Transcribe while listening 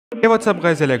Hey, what's up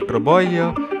guys, Electro boy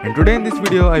here, and today in this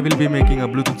video I will be making a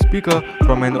Bluetooth speaker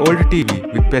from an old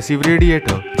TV with passive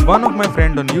radiator which one of my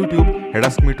friend on YouTube had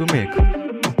asked me to make.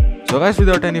 So guys,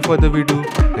 without any further ado,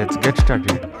 let's get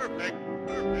started.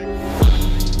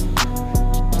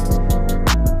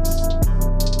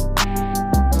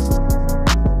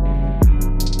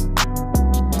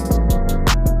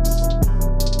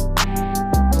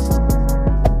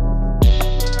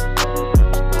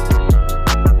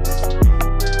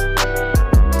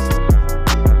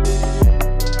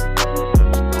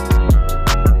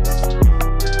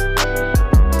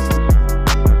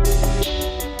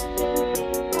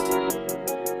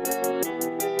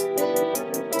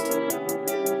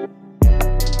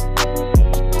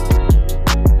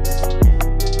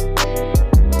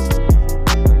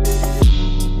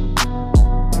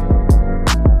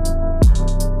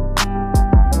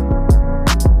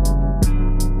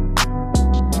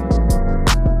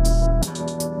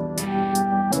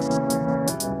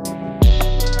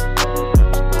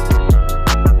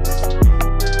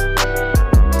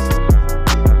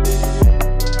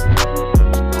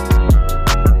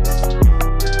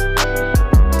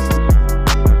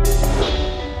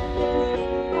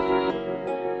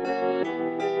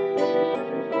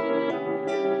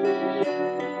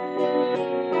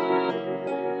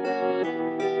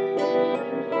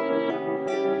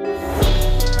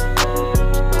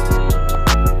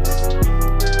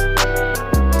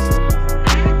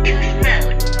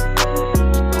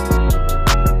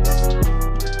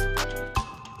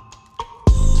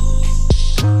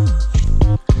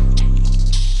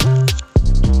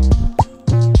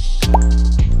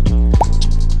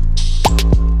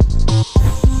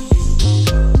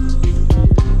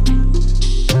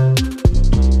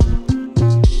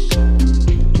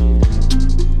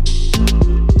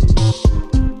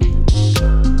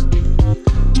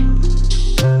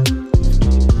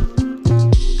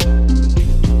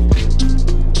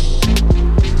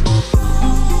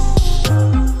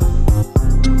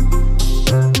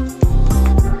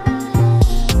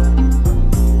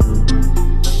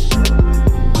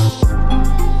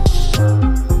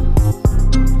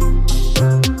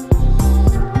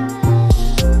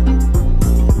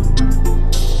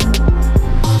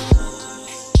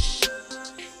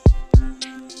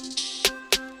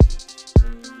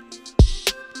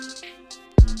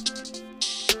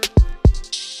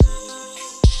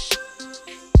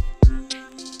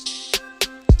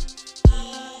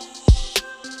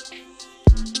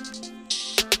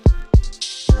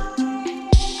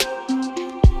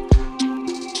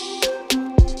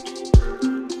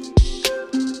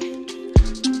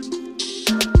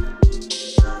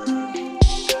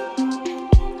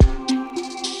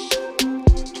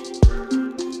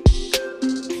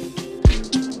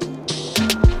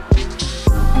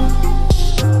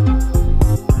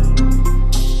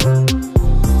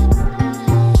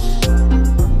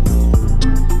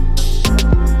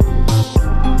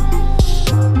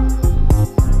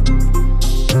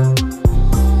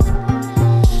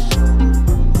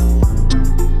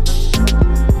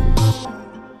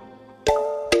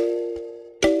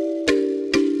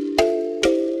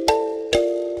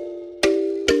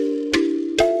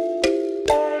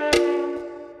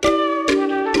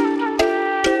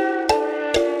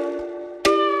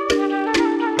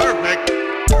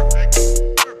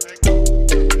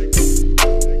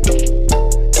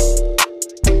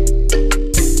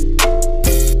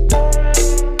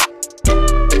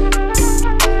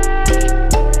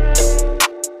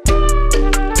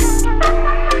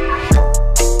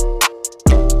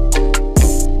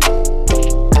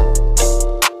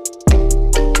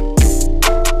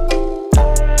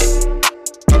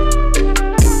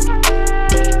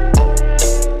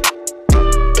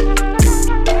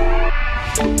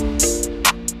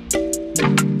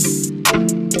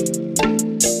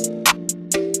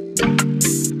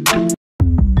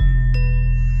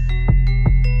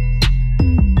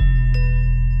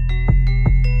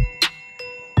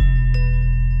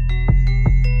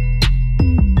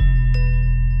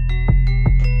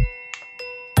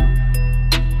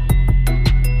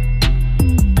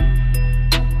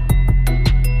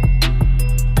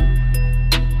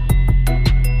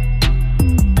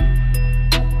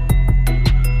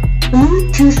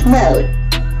 Bluetooth mode.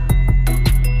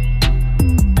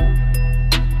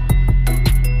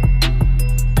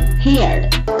 Here.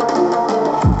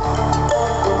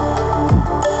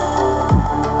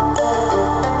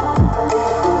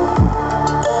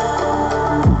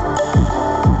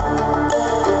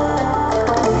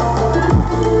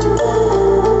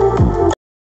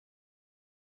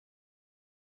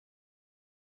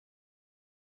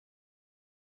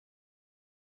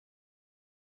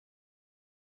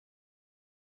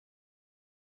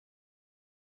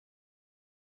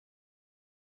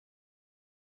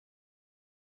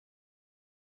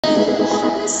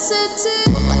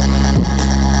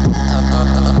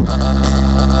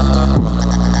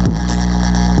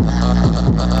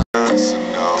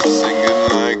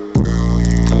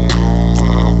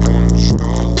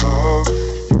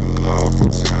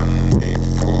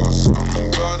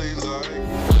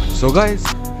 So guys,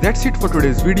 that's it for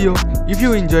today's video. If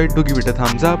you enjoyed, do give it a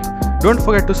thumbs up. Don't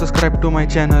forget to subscribe to my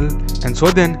channel. And so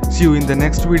then, see you in the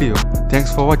next video.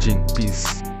 Thanks for watching.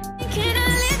 Peace.